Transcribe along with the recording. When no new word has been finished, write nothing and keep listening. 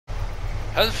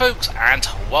Hello folks, and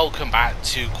welcome back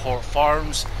to Court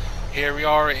Farms. Here we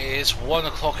are, it is 1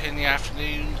 o'clock in the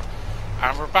afternoon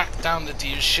and we're back down the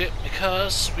dealership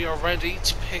because we are ready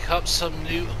to pick up some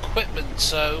new equipment.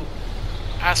 So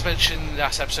as mentioned in the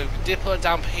last episode, we did put a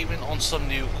down payment on some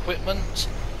new equipment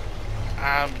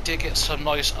and we did get some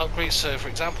nice upgrades. So for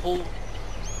example,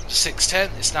 the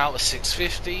 610 is now a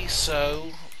 650, so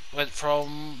went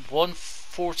from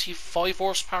 145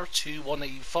 horsepower to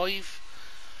 185.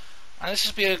 And this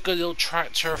would be a good little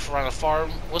tractor for around a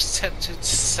farm. Was tempted to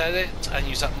sell it and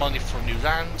use that money for new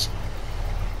land.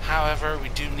 However, we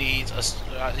do need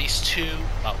at least two,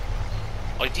 well,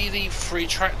 ideally 3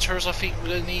 tractors I think we're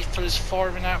going to need for this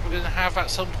farming that we're going to have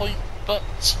at some point. But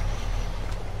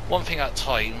one thing at a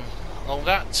time. Along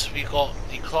that, we got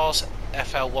the Class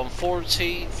FL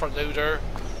 140 front loader.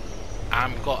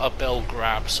 And we've got a bell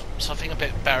grab, something a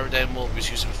bit better than what we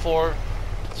was using before.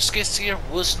 The skid steer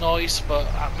was nice, but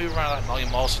at moving around at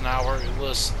 9 miles an hour, it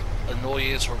was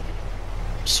annoying.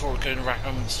 Sort of going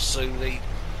around slowly,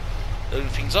 loading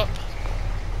things up.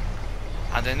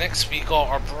 And then next we got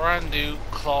our brand new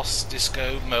Class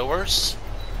Disco mowers.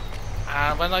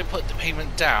 And when I put the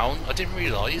payment down, I didn't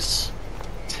realise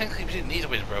technically we didn't need a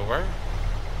windrower,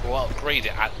 or upgrade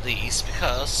it at least,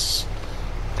 because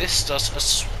this does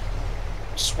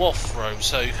a swath row.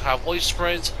 So you have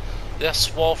widespread, left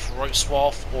swath, right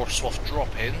swath, or swath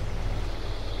drop in.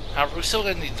 However, we're still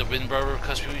going to need the windrower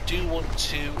because we do want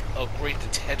to upgrade the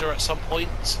tedder at some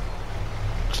point.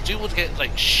 Because I do want to get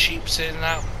like sheeps in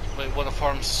now. Like one of the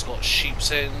farms has got sheeps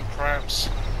in, perhaps.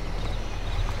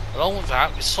 Along with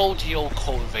that, we sold the old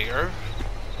cultivator,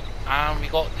 and we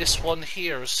got this one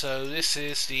here. So this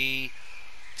is the,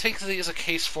 technically it's a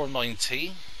case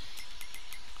 490.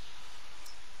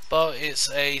 But it's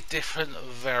a different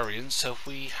variant, so if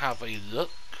we have a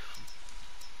look,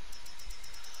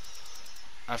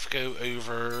 I have to go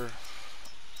over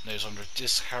those under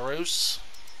disc harrows.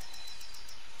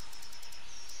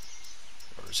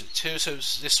 Or is it 2? So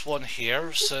it's this one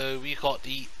here. So we got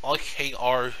the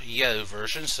IKR yellow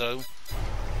version, so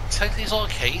technically it's not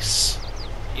a case.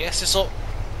 Yes, it's not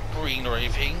green or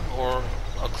anything, or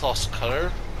a cloth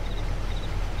colour.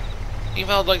 Even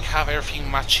though I'd like to have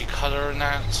everything matchy colour and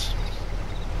that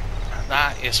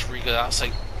is really good. That's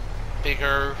like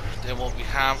bigger than what we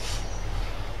have.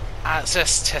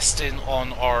 Access testing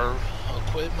on our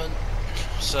equipment,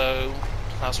 so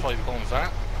that's why we've gone with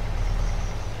that.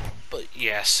 But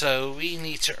yeah, so we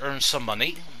need to earn some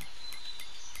money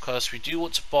because we do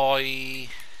want to buy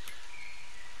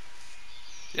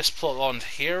this plot on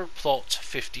here, plot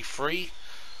 53.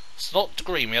 It's not the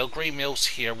grey mill. Grey mill's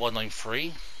here,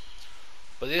 193.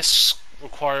 But this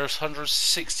requires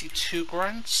 162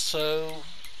 grand, so I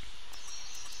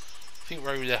think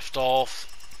where we left off.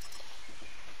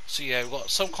 So yeah, we've got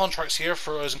some contracts here,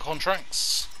 fertilizing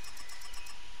contracts.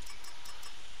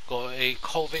 Got a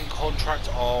cultivating contract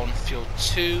on field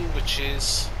 2, which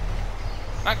is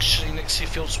actually next to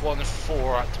fields 1 and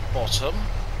 4 at the bottom.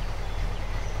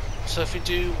 So if we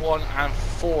do 1 and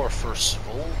 4 first of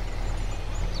all,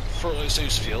 fertilize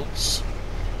those fields,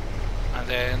 and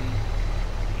then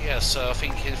yeah, so I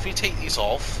think if we take these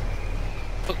off,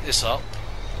 hook this up,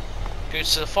 go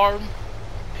to the farm,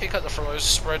 pick up the fertilizer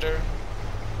spreader,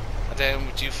 and then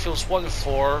we do fields 1 and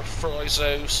 4, fertilize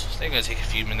those. They're going to take a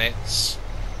few minutes,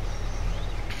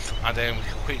 and then we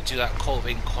can quickly do that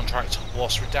cultivating contract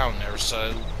whilst we're down there.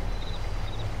 So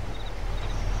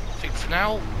I think for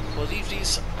now we'll leave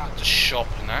these at the shop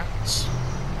and that.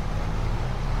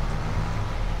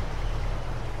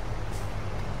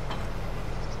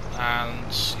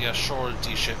 And yeah, sure, the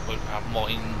dealership won't have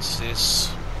minds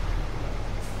this.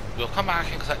 We'll come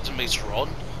back and collect them later on.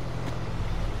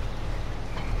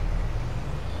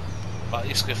 But at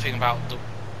least the good thing about the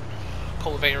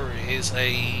cultivator is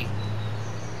a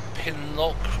pin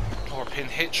lock or pin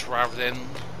hitch rather than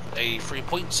a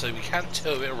 3-point, so we can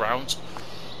tow it around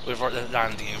without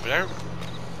landing over there.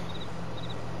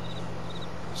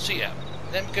 So yeah,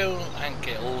 let me go and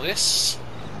get all this.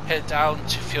 Head down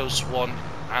to fields 1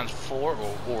 and 4,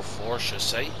 or 4 I should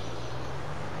say,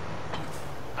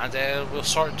 and then we'll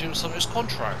start doing some of those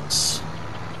contracts.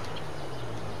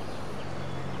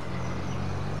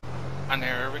 And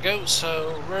there we go.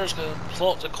 So we're just going to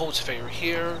plot the cultivator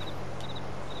here,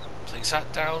 place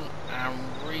that down, and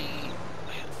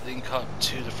re-link up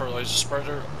to the fertilizer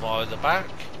spreader via the back.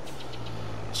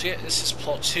 So yeah, this is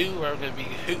plot 2 where we're going to be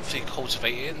hopefully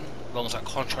cultivating, as long as that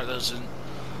contract doesn't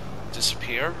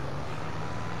disappear.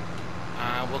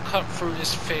 And we'll cut through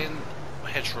this thin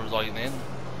hedgerow line in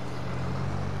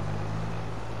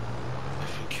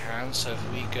if we can. So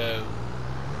if we go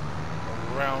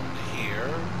around here,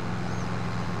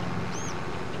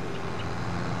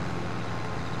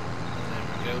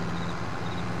 go.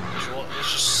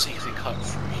 Let's just see if they cut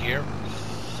through here.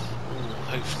 Ooh,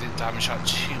 hopefully didn't damage that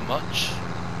too much.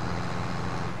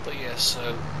 But yeah,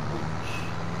 so...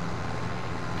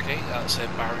 Okay, that's a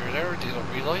barrier there, did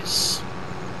not realise.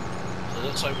 So it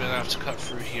looks like we're going to have to cut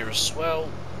through here as well.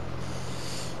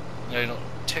 No, not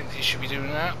technically should be doing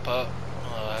that, but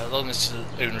as long as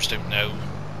the owners don't know.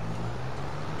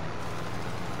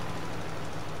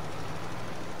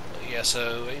 But yeah,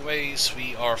 so anyways,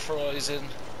 we are fertilising.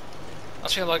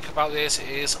 That's what I like about this, it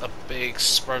is a big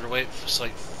spreader width. It's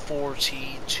like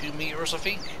 42 meters, I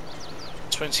think.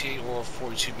 28 or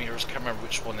 42 meters, can't remember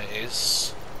which one it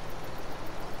is.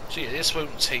 So yeah, this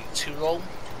won't take too long.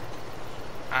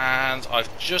 And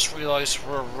I've just realised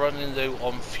we're running low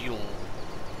on fuel.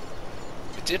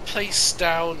 We did place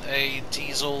down a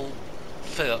diesel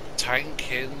fill-up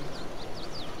tank in,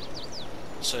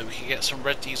 so we can get some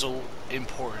red diesel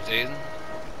imported in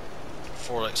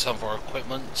for like some of our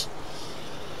equipment.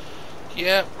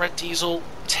 Yeah, red diesel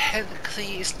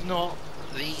technically is not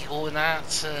legal in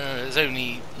that. It's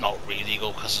only not really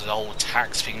legal because of the whole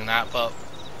tax thing and that, but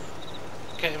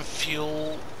getting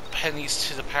fuel pennies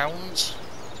to the pound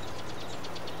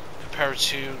compared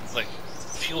to like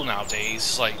fuel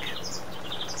nowadays, like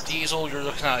diesel you're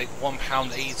looking at like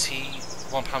 £1.80,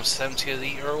 £1.70 a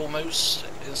litre almost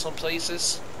in some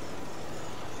places.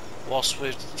 Whilst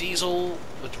with diesel,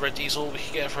 with red diesel, we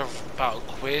can get it for about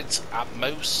 £1 at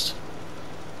most.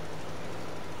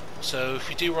 So if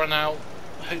we do run out,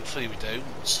 hopefully we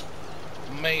don't,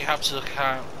 we may have to look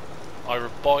at either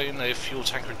buying a fuel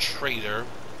tanker trader.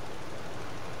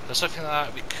 There's something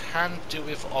like that we can do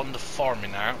with on the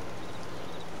farming now.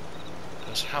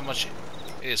 Because how much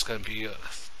it is going to be a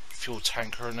fuel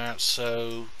tanker now,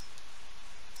 so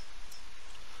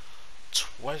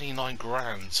 29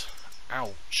 grand.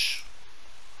 Ouch.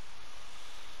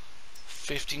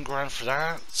 15 grand for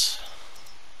that.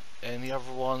 Any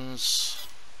other ones?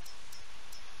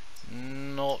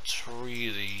 Not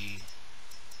really.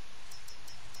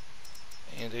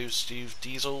 And those Steve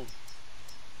diesel.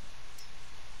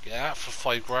 Get that for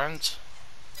 5 grand.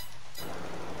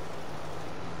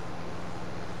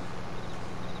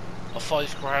 A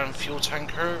 5 grand fuel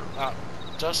tanker, that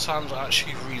does sound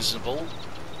actually reasonable.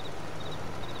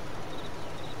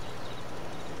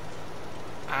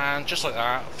 And just like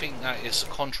that, I think that is the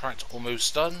contract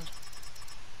almost done,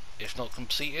 if not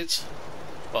completed,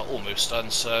 but almost done.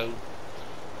 So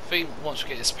I think once we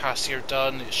get this past here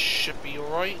done, it should be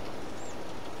alright.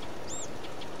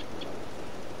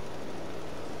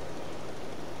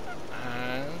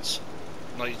 And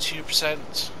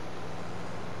 92%.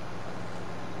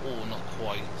 Oh, not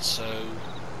quite. So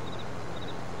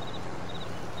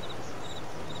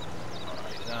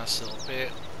alright, that's a little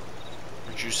bit.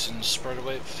 Reducing the spreader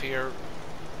width here.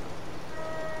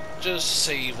 Just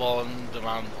save on the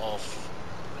amount of.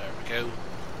 There we go.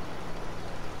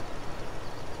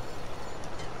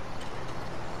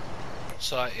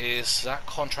 So that is that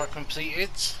contract completed.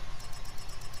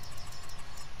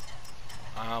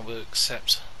 And we'll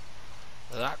accept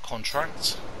that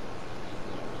contract.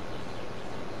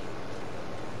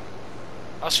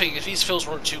 I was thinking if these fills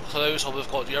weren't too close, or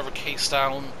we've got the other case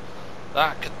down,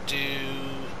 that could do.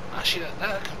 Actually,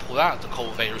 that can pull out the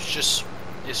cultivator.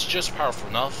 It's just powerful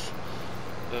enough.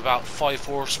 With about 5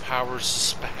 horsepower to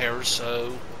spare,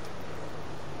 so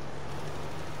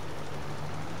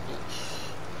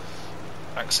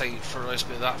backside fertilise a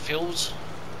bit of that field.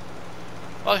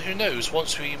 Well, who knows?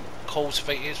 Once we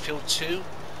cultivated field 2,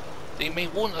 they may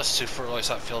want us to fertilise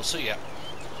that field. So yeah,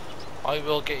 I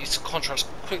will get these contracts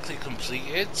quickly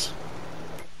completed.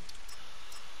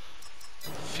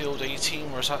 Field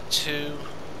 18, where's that to?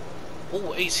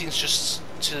 Oh, 18's just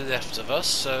to the left of us,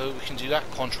 so we can do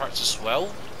that contract as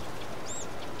well.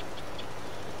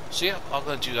 So yeah, I'm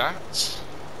going to do that.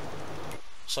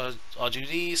 So I'll do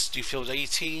these, do field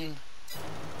 18,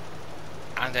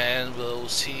 and then we'll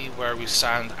see where we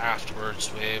stand afterwards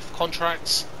with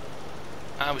contracts,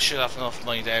 and we should have enough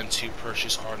money then to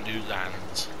purchase our new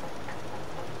land.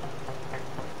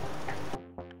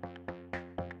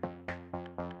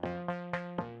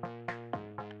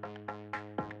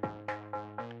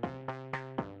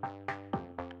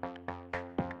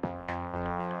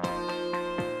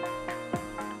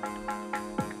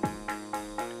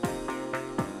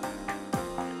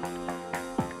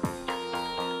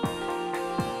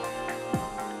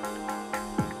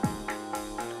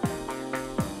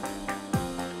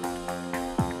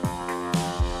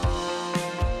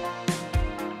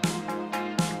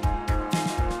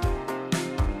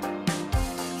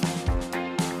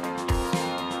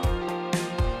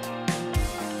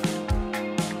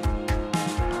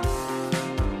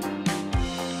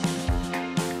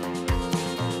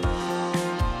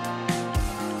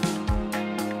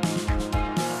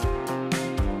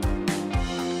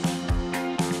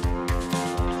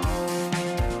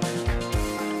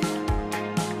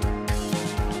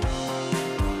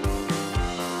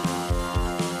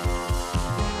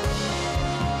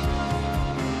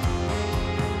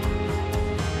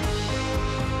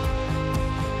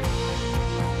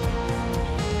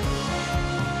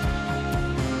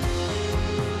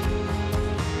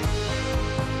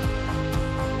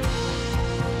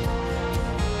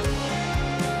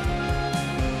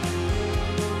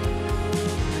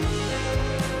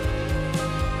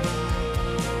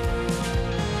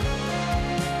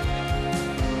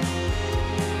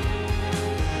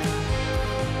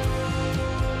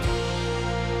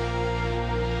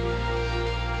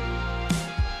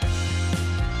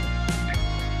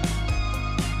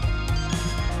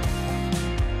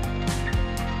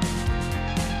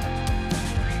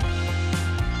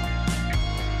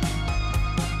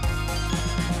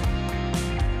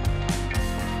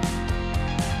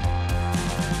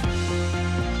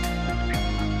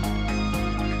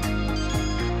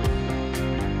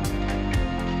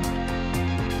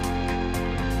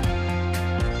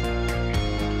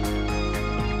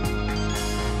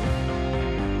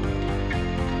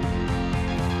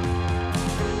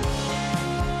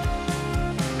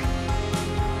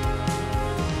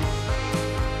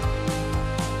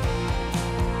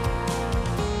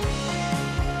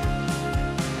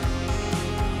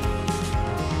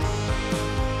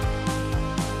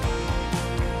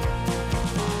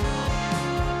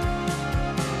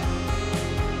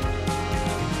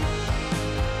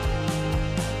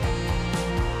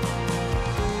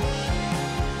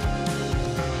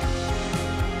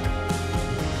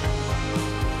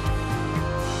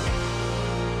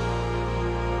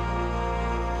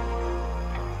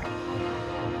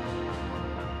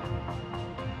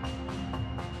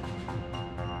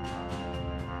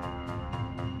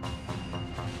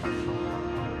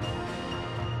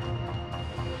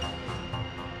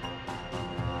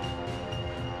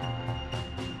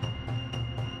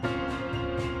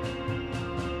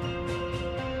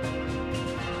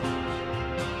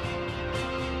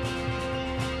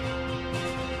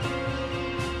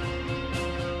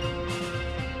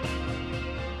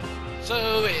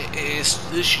 So it is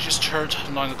literally just turned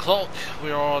 9 o'clock.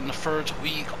 We are on the 3rd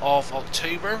week of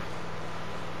October.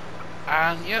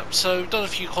 And yep, so we've done a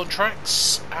few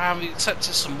contracts and we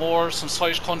accepted some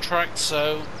size contracts.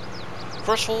 So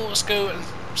first of all, let's go and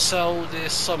sell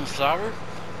this sunflower.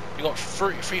 We got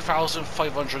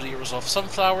 33,500 litres of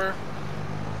sunflower.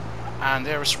 And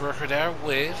there's a worker there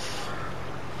with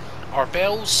our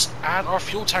bales and our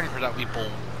fuel tanker that we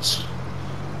bought.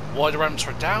 Why the ramps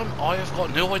were down, I have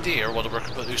got no idea why the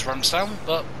worker put those ramps down,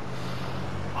 but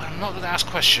I'm not going to ask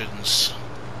questions.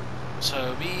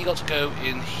 So we got to go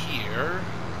in here.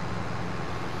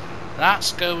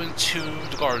 That's going to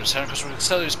the garden centre because we're going to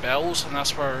sell those bales, and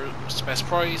that's where it's the best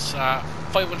price at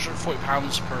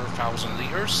 £540 per 1,000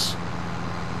 litres.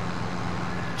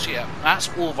 So yeah, that's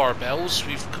all of our bales.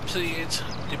 We've completed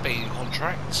the baiting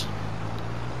contract.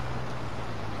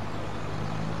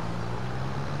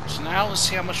 So now let's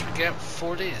see how much we get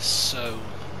for this. So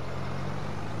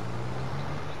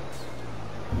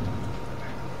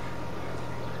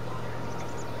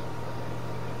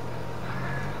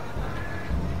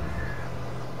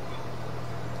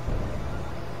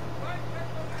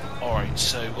alright,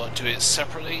 so we've got to do it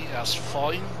separately, that's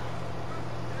fine.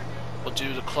 We'll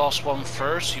do the class 1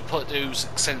 first. You put those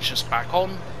extensions back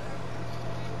on.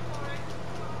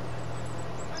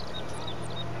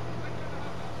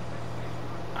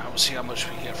 And we'll see how much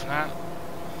we get from that.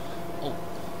 Oh,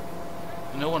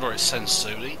 no wonder it sends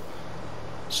slowly.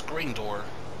 Screen door.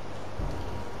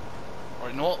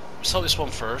 Alright, you know what? Sell this one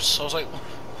first. So I was like,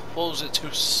 what was it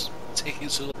taking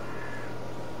so long?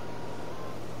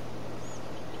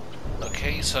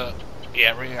 Okay, so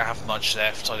yeah, we don't have much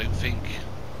left, I don't think.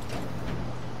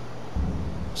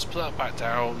 Let's put that back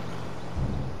down.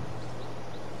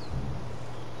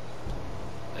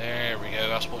 There we go,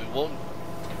 that's what we want.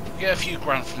 Get a few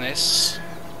grand from this.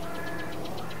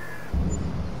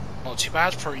 Not too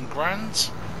bad, 13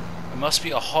 grand. It must be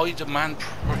a high demand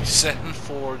price then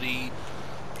for the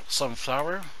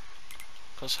sunflower.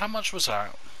 Because how much was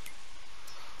that?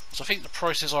 So I think the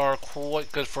prices are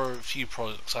quite good for a few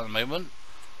products at the moment.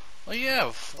 Oh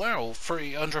yeah, well,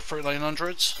 300,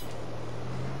 3900.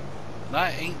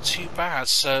 That ain't too bad,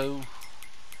 so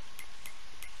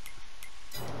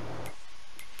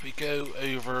we go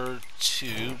over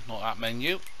to, not that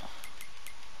menu,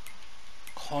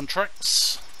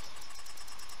 contracts,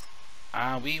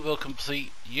 and we will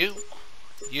complete you,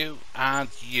 and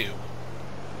you.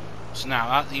 So now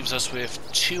that leaves us with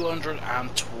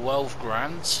 212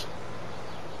 grand,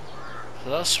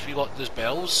 plus we got those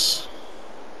bells.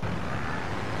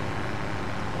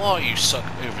 Why you suck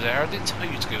over there? I didn't tell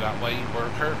you to go that way,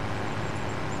 worker.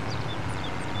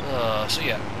 So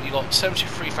yeah, we got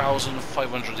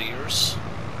 73,500 litres.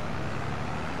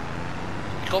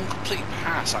 We've gone complete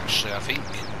pass actually, I think.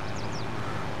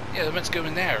 Yeah, they're meant to go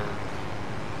in there.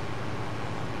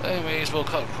 Anyways, we'll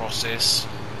cut across this.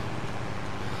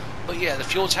 But yeah, the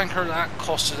fuel tanker, that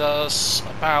costed us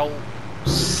about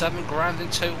 7 grand in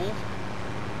total.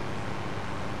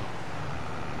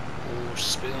 Oh,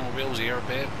 spinning on wheels here a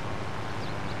bit.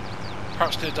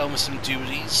 Perhaps could have done with some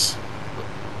duties.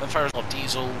 But as far as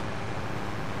diesel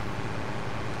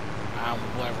and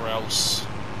whatever else.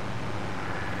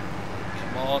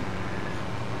 Come on.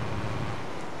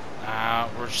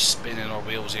 We're just spinning our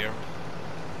wheels here.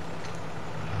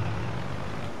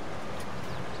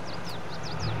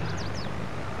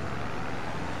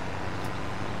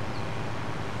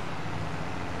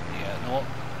 Yeah, no.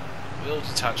 We'll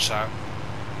detach that.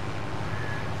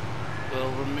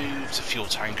 We'll remove the fuel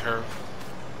tanker.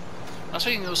 I was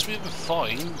thinking it was moving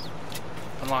fine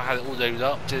when I had it all loaded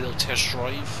up, did a little test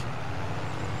drive.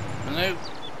 But no.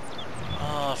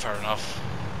 Ah, fair enough.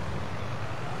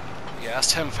 Yeah,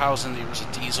 that's 10,000 litres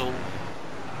of diesel.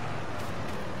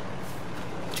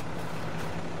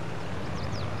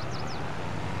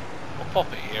 We'll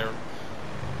pop it here.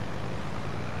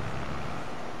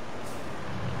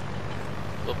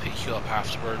 We'll pick you up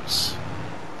afterwards.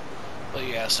 But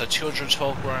yeah, so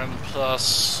 212 grand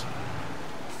plus,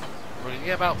 we're going to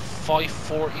get about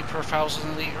 540 per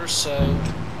 1,000 litres, so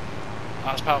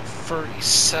that's about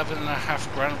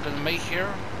 37.5 grand we're going to make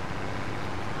here.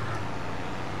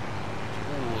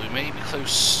 Ooh, we may be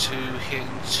close to hitting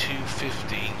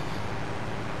 250.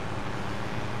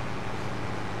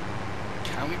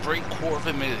 Can we break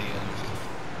 $250,000?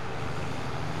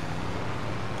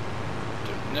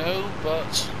 Don't know,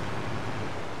 but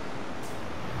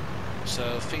so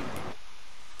I think,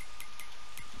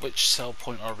 which sell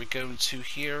point are we going to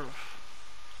here?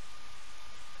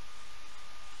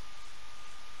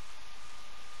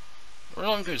 We're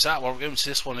not going to that one, we're going to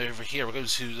this one over here. We're going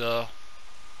to the,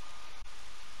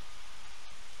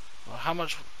 how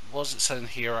much was it selling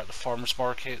here at the farmers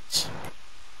market?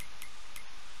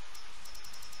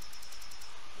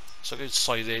 So go to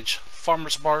silage.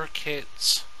 Farmers market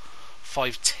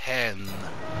 510.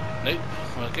 Nope.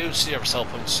 We'll go to the other sell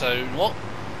point. So what?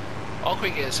 I'll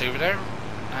quick get us over there,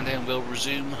 and then we'll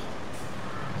resume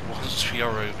once we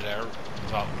are over there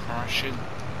without crashing.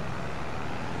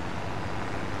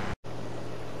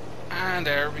 And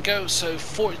there we go. So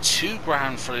 42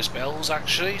 grand for those bells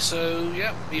actually. So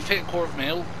yeah, we've hit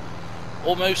 $250,000.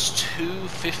 Almost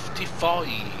 255.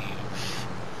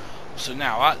 So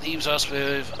now that leaves us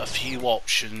with a few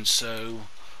options. So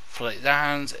for like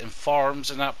land and farms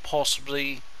and that,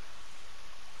 possibly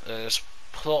there's a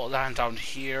plot of land down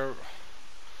here.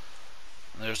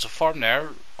 There's a farm there.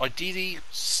 Ideally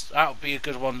that would be a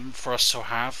good one for us to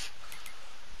have.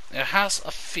 It has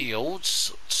a field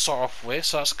to start off with,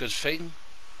 so that's a good thing.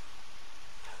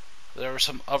 There are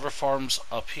some other farms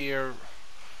up here.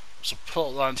 There's a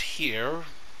plot of land here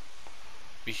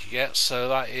we could get, so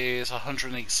that is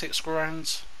 186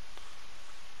 grand.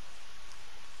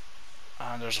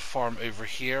 And there's a farm over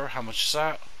here. How much is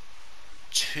that?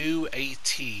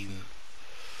 218.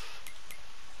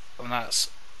 And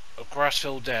that's a grass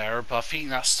field there, but I think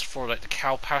that's for like the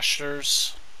cow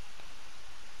pastures.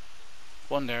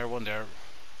 One there, one there.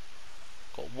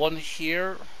 Got one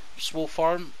here, small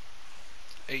farm,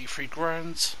 83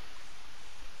 grand.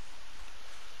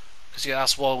 Because yeah,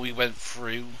 that's what we went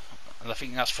through, and I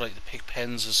think that's for like the pig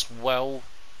pens as well.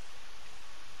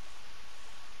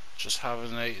 Just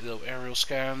having a little aerial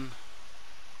scan.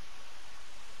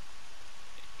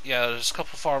 Yeah, there's a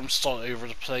couple of farms started over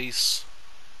the place.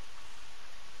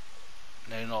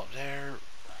 No, not there.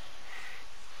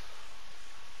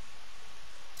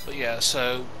 But yeah,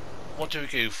 so what do we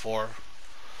go for?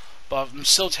 But I'm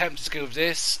still tempted to go with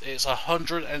this. It's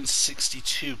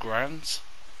 162 grand.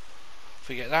 If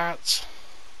we get that,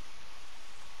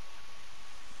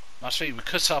 that's the thing. We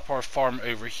could set up our farm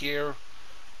over here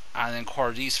and then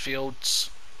acquire these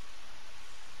fields.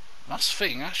 That's the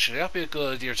thing, actually. That'd be a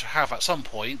good idea to have at some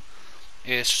point.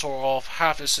 Is sort of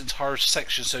have this entire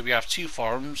section so we have two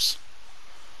farms.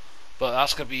 But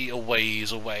that's going to be a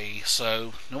ways away.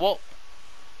 So, you know what?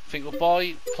 I think we'll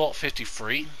buy plot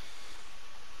 53.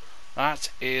 That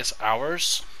is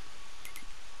ours.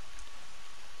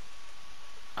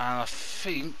 And I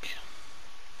think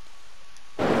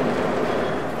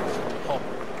pop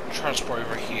transport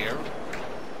over here.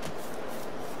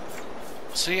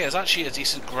 So yeah, it's actually a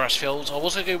decent grass field. I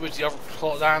was going to go with the other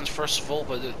plot of land first of all,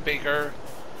 but it's bigger.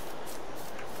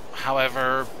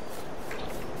 However,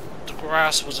 the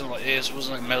grass wasn't like this, it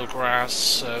wasn't like meadow grass,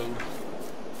 so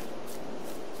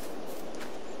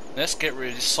let's get rid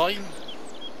of this sign.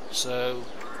 So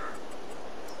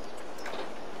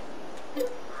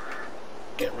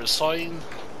get rid of the sign,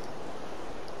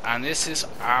 and this is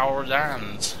our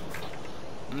land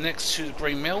next to the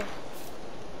grain mill.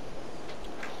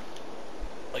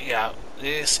 But yeah,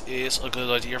 this is a good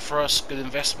idea for us, good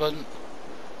investment.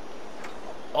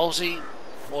 Obviously,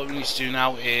 what we need to do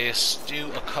now is do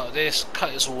a cut of this,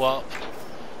 cut this all up,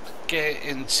 get it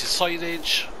into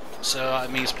silage, so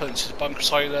that means put it into the bunker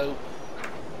silo,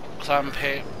 clamp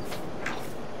it,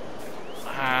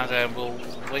 and then we'll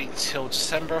wait till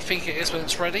December, I think it is, when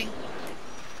it's ready.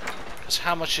 Because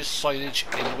how much is silage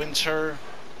in the winter?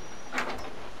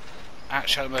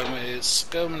 Actually at the moment it's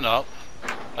going up.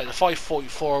 Like the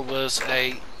 544 was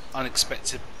a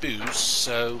unexpected boost,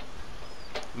 so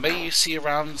may you see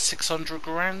around 600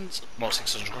 grand, not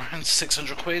 600 grand,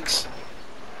 600 quids.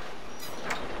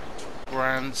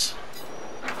 Grand.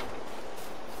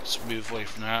 Let's move away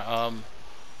from that.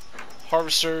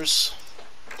 Harvesters,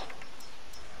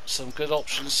 some good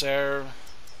options there,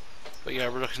 but yeah,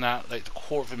 we're looking at like the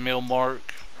 $250,000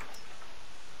 mark.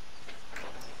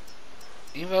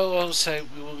 Even though I would say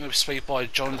we were going to be swayed by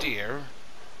John Deere,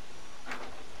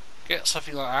 get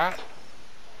something like that.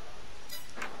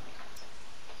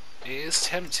 It is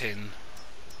tempting.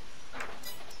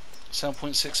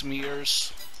 7.6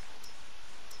 meters.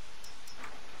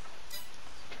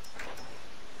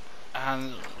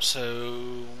 And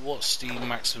so, what's the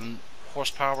maximum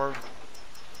horsepower?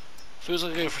 If I was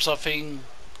going to go for something,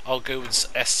 I'll go with this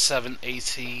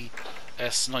S780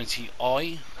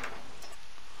 S90i.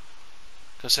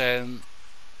 Because then,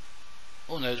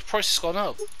 oh no, the price has gone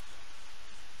up.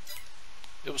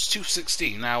 It was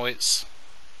 216, now it's,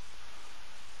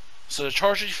 so they're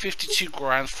charging 52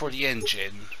 grand for the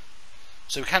engine.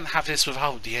 So we can't have this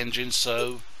without the engine,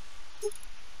 so,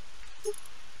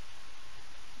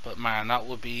 but man, that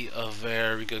would be a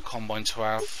very good combine to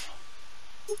have.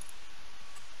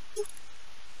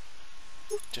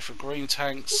 Different grain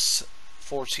tanks,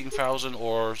 14,000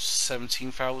 or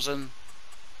 17,000.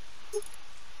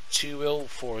 2-wheel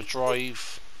for a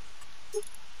drive.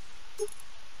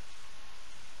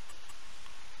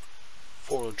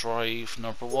 4-wheel drive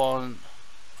number 1.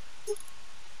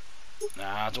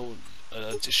 Nah, I don't.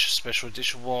 Special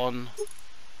edition 1.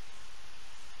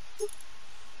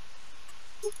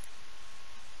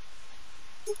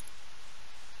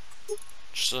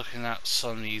 Just looking at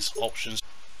some of these options.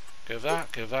 Go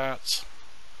that, go that.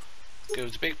 Go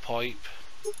with the big pipe.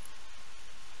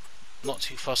 Not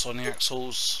too fussed on the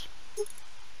axles.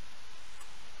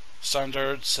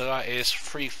 Standard, so that is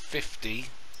 350.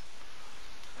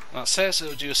 Now it says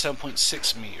it'll do a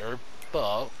 7.6 meter,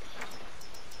 but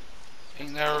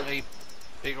ain't there a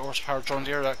big horsepower John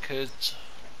Deere that could?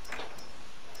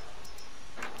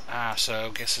 So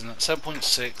I'm guessing that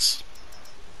 7.6,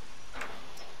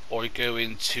 or you go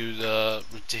into the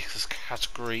ridiculous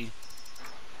category.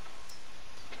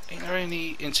 Ain't there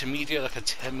any intermediate, like a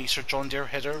 10 meter John Deere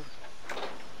header?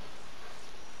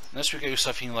 Unless we go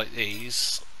something like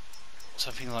these,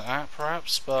 something like that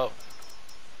perhaps, but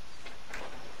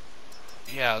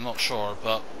yeah, I'm not sure.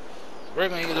 But we're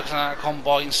going to be looking at a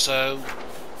combine, so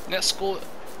let's go.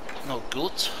 No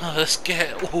good. Let's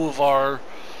get all of our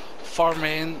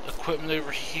farming equipment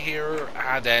over here,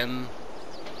 and then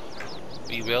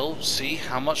we will see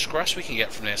how much grass we can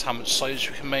get from this, how much silage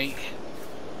we can make,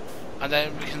 and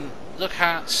then we can look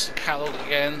at the catalogue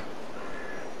again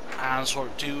and sort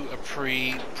of do a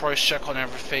price check on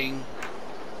everything,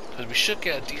 because we should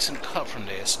get a decent cut from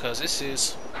this, because this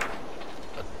is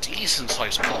a decent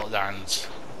sized plot of land.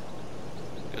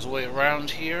 Goes all the way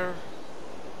around here,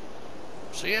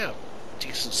 so yeah,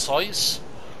 decent size.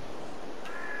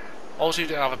 Also, you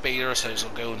don't have a baler, so it'll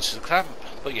go into the clamp,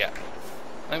 but yeah.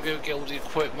 Then go get all the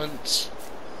equipment,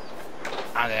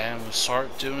 and then we'll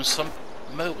start doing some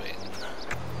mowing.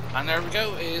 And there we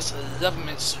go, it is 11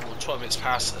 minutes, or 12 minutes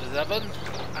past 11,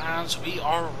 and we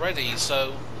are ready.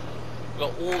 So we've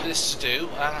got all this to do,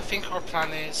 and I think our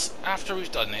plan is, after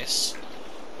we've done this,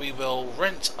 we will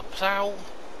rent a plough,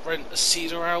 rent a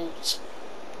seeder out,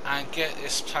 and get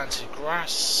this planted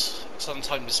grass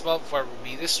sometime this month, whether it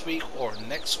be this week or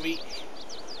next week.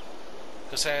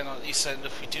 Because then at least then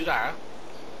if we do that,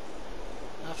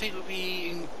 I think we'll be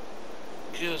in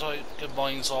good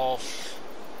minds of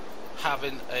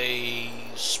having a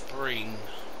spring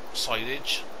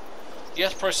silage.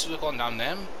 Yes, prices have gone down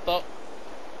then, but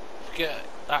if we get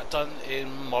that done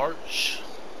in March,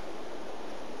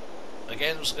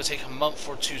 again it's going to take a month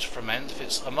or two to ferment. If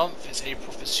it's a month, it's April.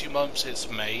 If it's 2 months, it's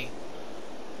May.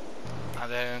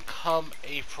 And then come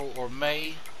April or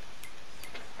May,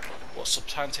 what's the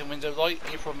planting window like?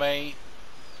 April, May.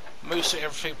 Most of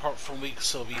everything apart from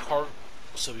weeks will be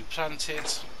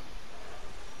planted.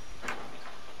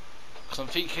 Because I'm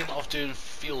thinking of doing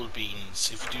field beans.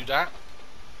 If we do that,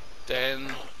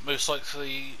 then most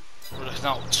likely we're looking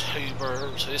at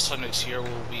October, so this time next year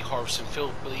we'll be harvesting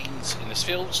field beans in this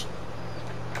field.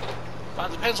 But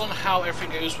it depends on how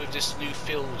everything goes with this new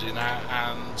field in that,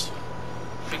 and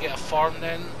if we get a farm,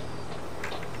 then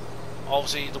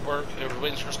obviously the work over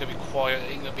winter is going to be quiet.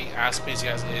 It ain't going to be as busy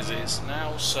as it is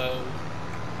now, so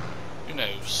who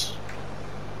knows.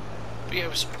 But yeah,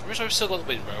 we've still got the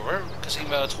windrower, because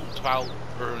even though I talked about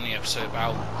earlier in the episode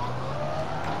about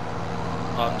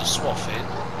the swathing,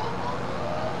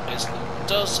 it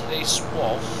does a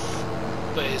swath,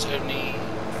 but it's only,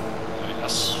 I mean,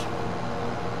 that's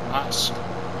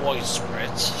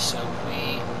widespread. So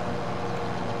we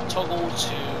toggle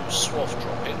to swath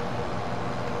dropping.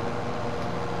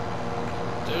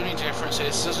 The only difference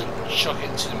is it doesn't chuck it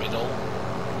into the middle,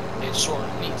 it sort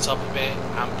of neats up a bit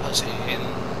and puts it in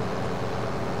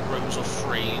rows of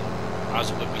 3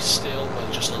 as it would be still,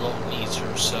 but just a lot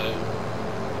neater. So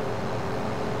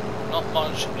not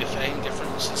much, if any,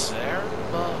 difference is there,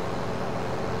 but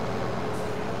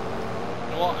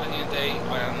you know what, at the end of the day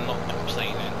I am not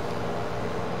complaining.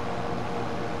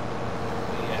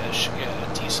 But yeah, I should get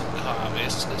a decent cut out of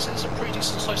this. This is a pretty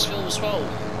decent sized field as well,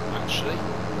 actually,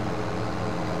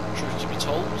 truth to be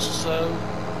told. So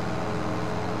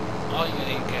I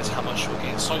didn't guess how much we'll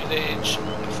get silage.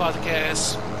 If I had to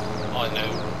guess, I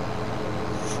know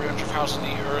 300,000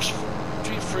 litres,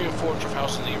 between 300,000 and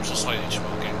 400,000 litres of silage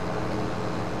we'll get.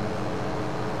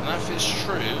 And if it's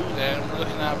true, then we're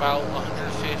looking at about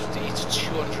 150 to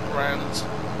 200 grand,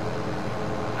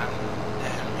 and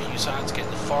then we use that to get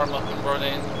the farm up and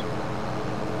running.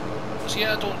 Because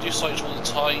yeah, I don't do silage all the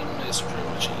time, it's pretty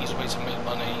much an easy way to make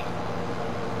money.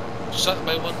 Just at the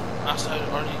moment, that's the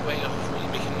only way of really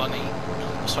making money,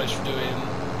 besides from doing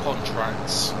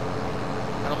contracts.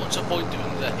 And I want to avoid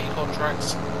doing the hay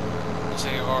contracts,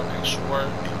 because they are extra work.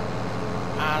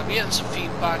 And we getting some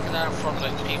feedback and that from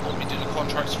like the people we do the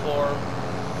contracts for.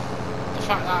 The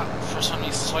fact that for some of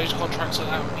these side contracts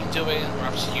that we've been doing, we're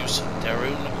having to use their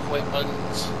own equipment.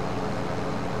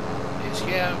 Is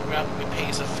yeah, we pay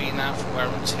a fee now for wear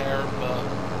and tear, but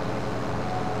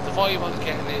the vibe I'm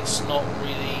getting is not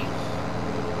really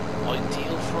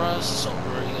ideal for us. It's not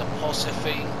really a positive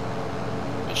thing.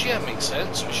 Which yeah, makes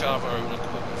sense. We should have our own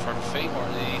equipment for everything, or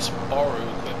at least borrow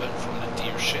equipment from the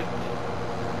dealership.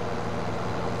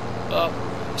 But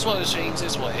it's one of those things,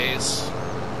 it's what it is.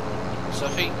 So I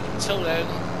think until then,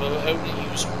 we'll only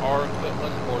use our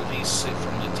equipment or lease it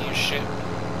from the dealership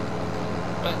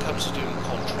when it comes to doing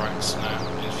contracts now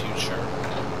in the future.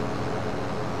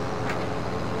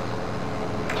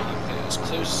 And get as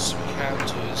close as we can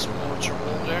to his motor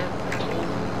wall there.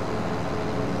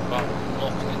 But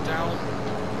locking it down.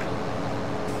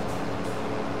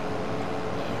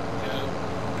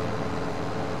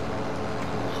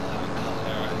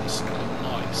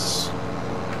 Nice.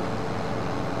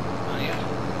 Yeah,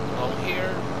 along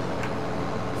here.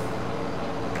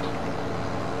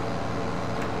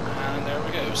 And there we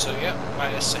go. So yeah,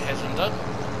 that's ahead and done.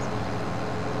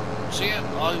 So yeah,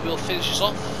 I will finish this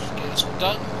off, get this all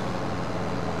done,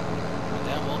 and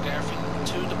then we'll get everything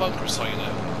to the bunker site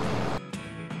now.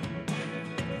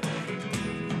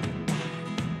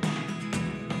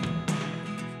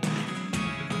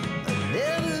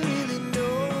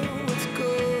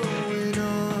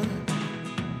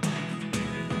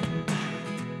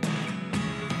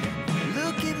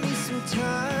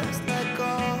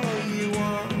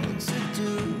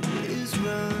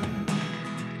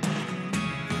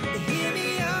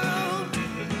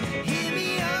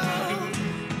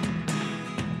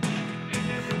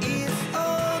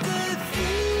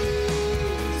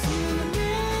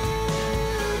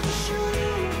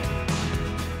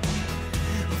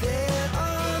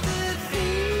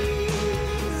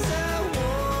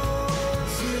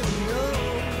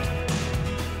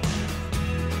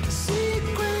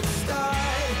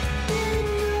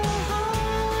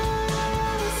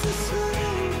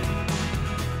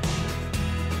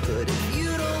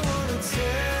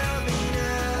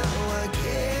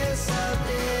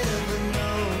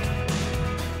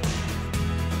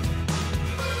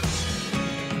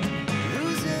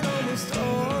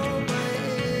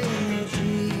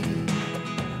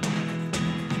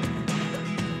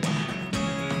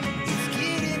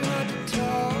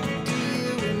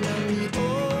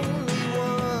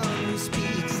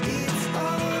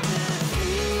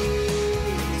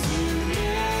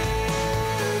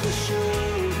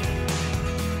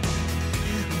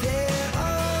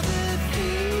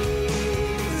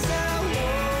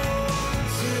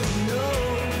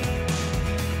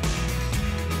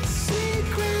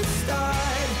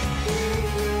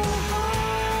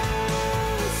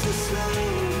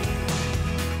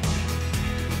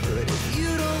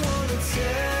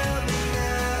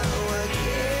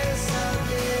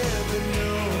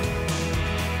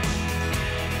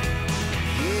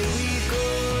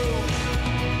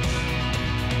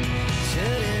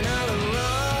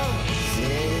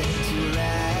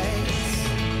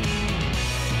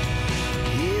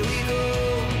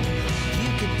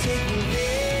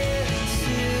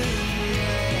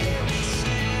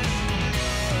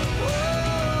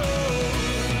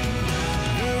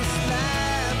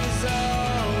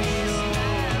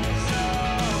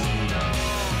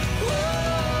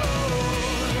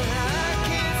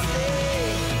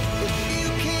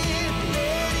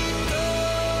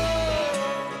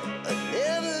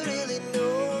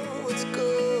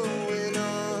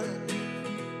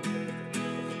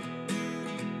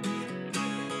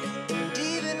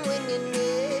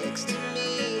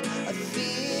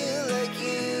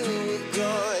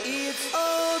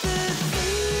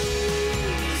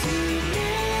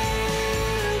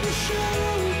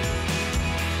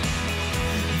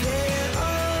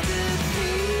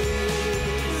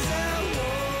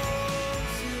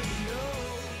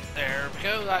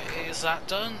 That is that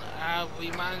done. We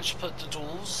managed to put the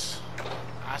doors,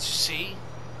 as you see,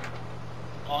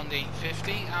 on the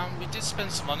 850, and we did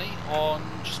spend some money on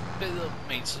just a bit of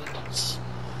maintenance,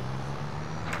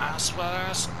 as well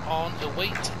as on a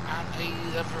weight and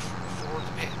a leveler for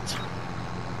the pit.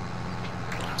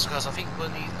 That's because I think we'll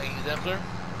need a leveler,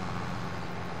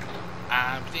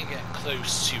 and we didn't get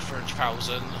close to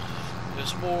 300,000. It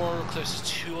was more close to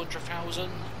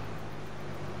 200,000.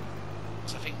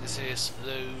 So I think this is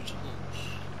load.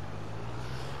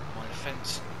 My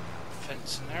fence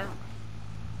in there.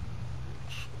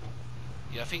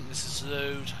 Yeah, I think this is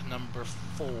load number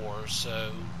 4.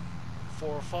 So 4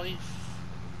 or 5.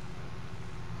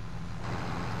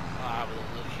 I'll have a little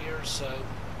look here. here, so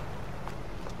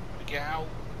we get out.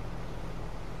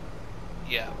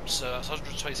 Yeah, so that's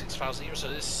 126,000 here, so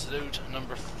this is load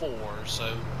number 4,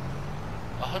 so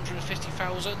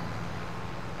 150,000. And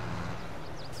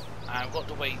I've got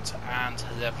the weight and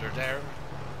the leveler there.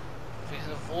 If I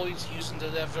can avoid using the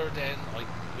leveler, then I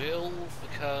will,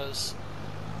 because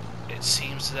it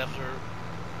seems the leveler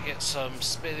gets some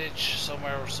spillage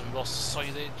somewhere or some lost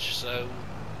silage, so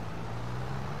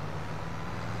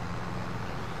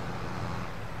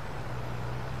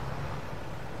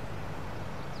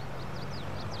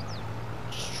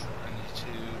just trying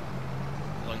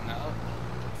to line that up.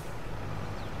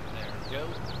 There we go.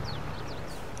 And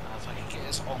if I can get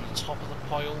this on the top of the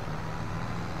pile.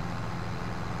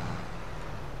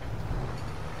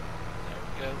 There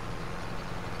we go.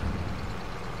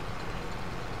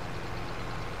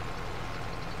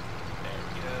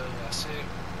 That's it.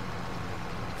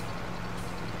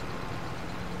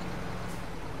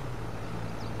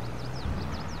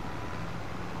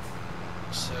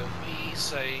 So if we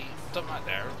say dump that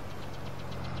there,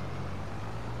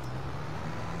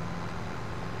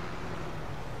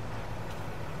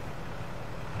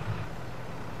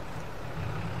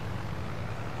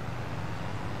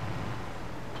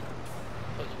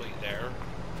 put the weight there,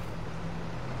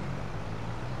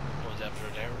 or the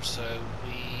leveler there, so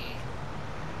we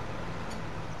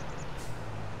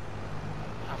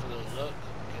have a little look,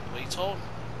 get the weight on.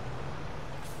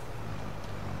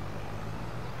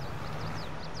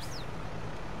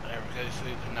 There we go, if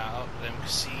we open that up, then we can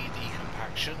see the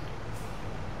compaction.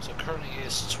 So currently it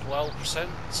is 12%.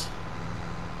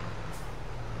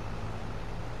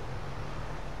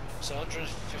 So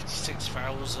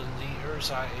 156,000 litres,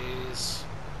 that is,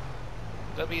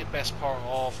 that'll be the best part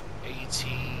of 80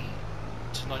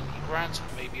 to 90 grand,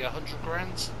 maybe 100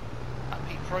 grand at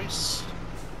peak price.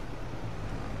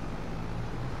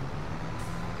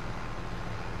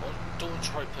 Don't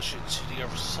try to push it to the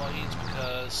other side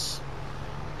because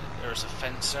there's a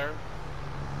fence there. There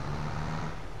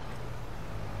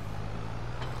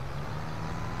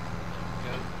we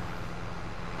go.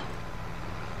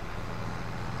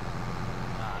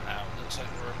 Ah, now it looks like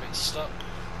we're a bit stuck.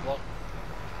 What?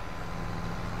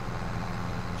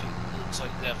 It looks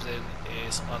like leveling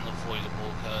is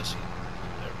unavoidable because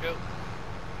there we go.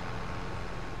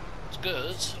 It's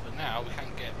good, but now we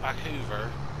can't get back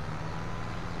over.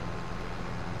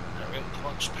 Come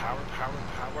on, just power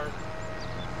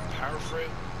through.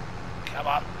 Come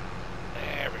on.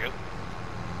 There we go.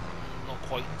 Not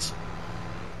quite.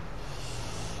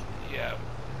 Yeah.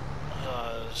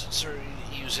 Certainly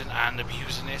using and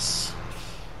abusing this.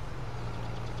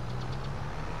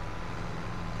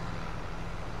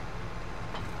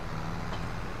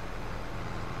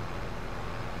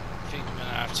 I think we're going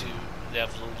to have to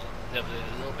level it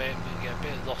a little bit. We get a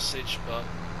bit of lossage, but I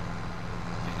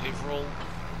think overall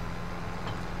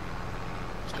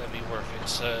going to be worth it,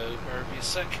 so bear with me a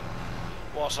sec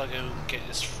whilst I go get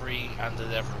this free and the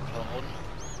lever put on.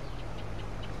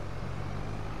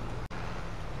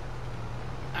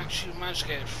 Actually, we managed to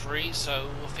get it free, so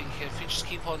I think if we just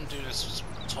keep on doing this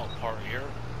top part here,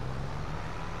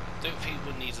 don't think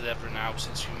we'll need the lever now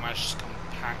since we managed to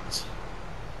compact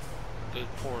a good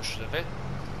portion of it.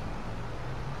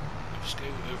 Let's go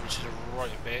over to the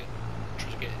right a bit, try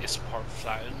to get this part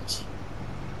flattened.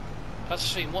 That's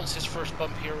the thing, once this first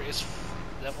bump here is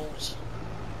levelled,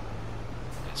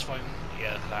 it's fine.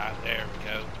 Yeah, that, there we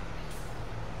go.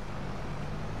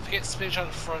 If you get spillage out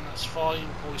the front, that's fine.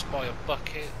 Always buy a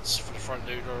bucket for the front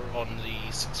loader on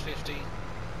the 650,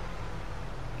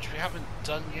 which we haven't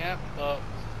done yet, but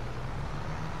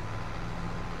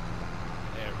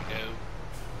there we go.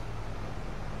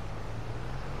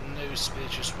 No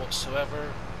spillages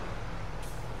whatsoever.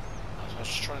 I was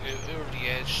just trying to go over the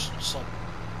edge, stop.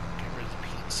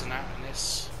 And that in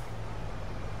this.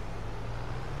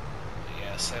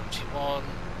 Yeah, 71,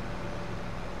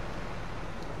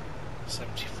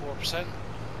 74%.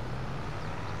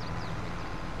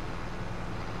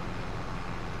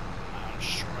 And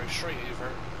just drive straight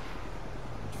over.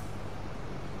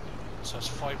 So that's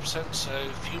 5%, so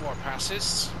a few more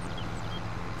passes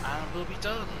and we'll be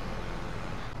done.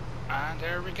 And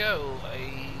there we go,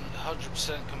 a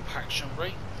 100% compaction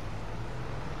rate.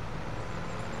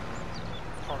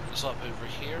 Is up over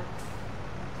here.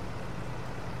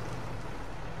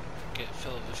 Get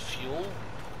filled with fuel.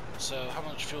 So how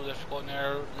much fuel have we got in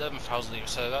there? 11,000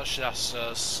 litres. So that should last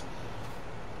us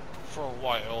for a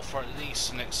while, for at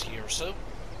least the next year or so.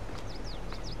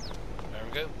 There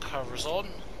we go. Covers on.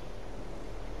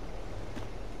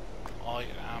 I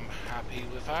am happy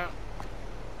with that.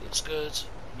 Looks good.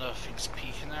 Nothing's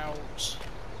peeking out.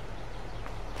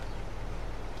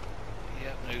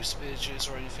 No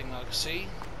spillages or anything I can see.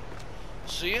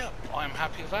 So yeah, I'm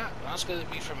happy with that. That's going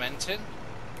to be fermenting.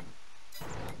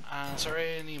 And is there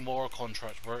any more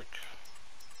contract work?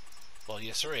 Well,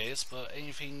 yes there is, but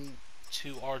anything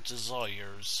to our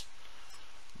desires?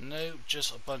 No,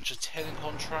 just a bunch of tenant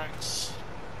contracts.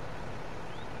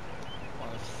 1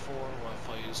 of 4, 1 of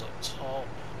 5 is up top.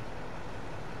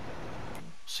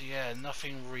 So yeah,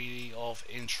 nothing really of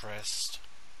interest.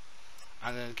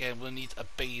 And then again, we'll need a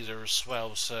baiter as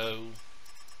well, so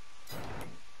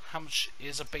how much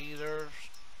is a baiter?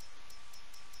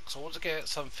 So I want to get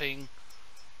something.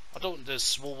 I don't want the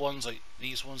small ones like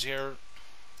these ones here.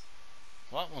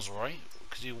 Well, that one's alright.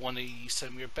 Could do 180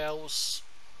 centimeter bells.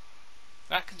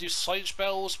 That can do sledge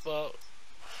bells, but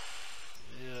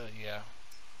yeah.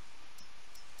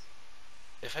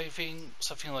 If anything,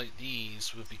 something like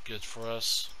these would be good for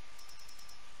us.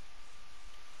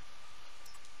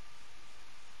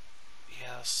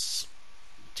 Yes,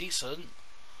 decent.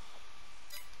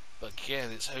 But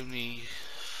again, it's only.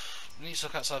 We need to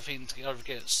look at something to either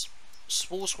get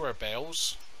small square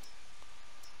bells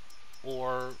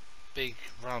or big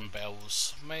round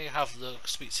bells. May have a look,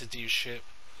 speak to the dealership,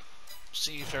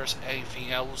 see if there's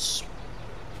anything else.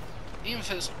 Even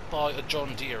if it's by a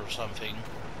John Deere or something.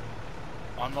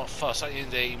 I'm not fussed. At the end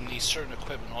of the day, we need certain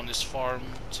equipment on this farm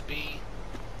to be,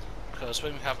 because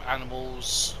when we have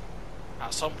animals,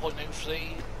 at some point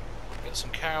hopefully, get some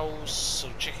cows,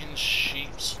 some chickens, sheep,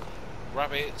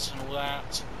 rabbits and all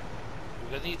that, we're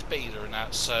going to need the baiter and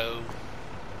that, so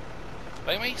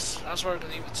but anyways, that's where we're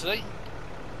going to leave it today.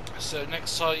 So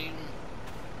next time,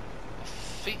 I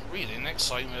think really next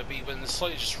time will be when the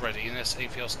slide is ready, unless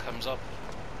anything else comes up.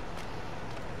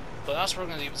 But that's where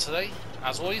we're going to leave it today.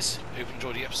 As always, hope you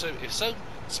enjoyed the episode. If so,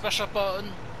 smash that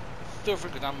button, feel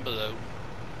free to go down below.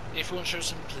 If you want to show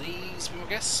some, please be my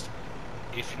guest.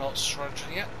 If you're not subscribed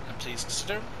to it yet, then please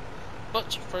consider.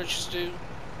 But for you to do,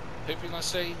 hope you have a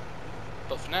nice day.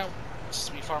 But for now, this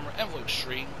is me, Farmer Envoy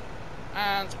Extreme,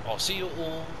 and I'll see you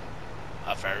all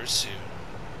very soon.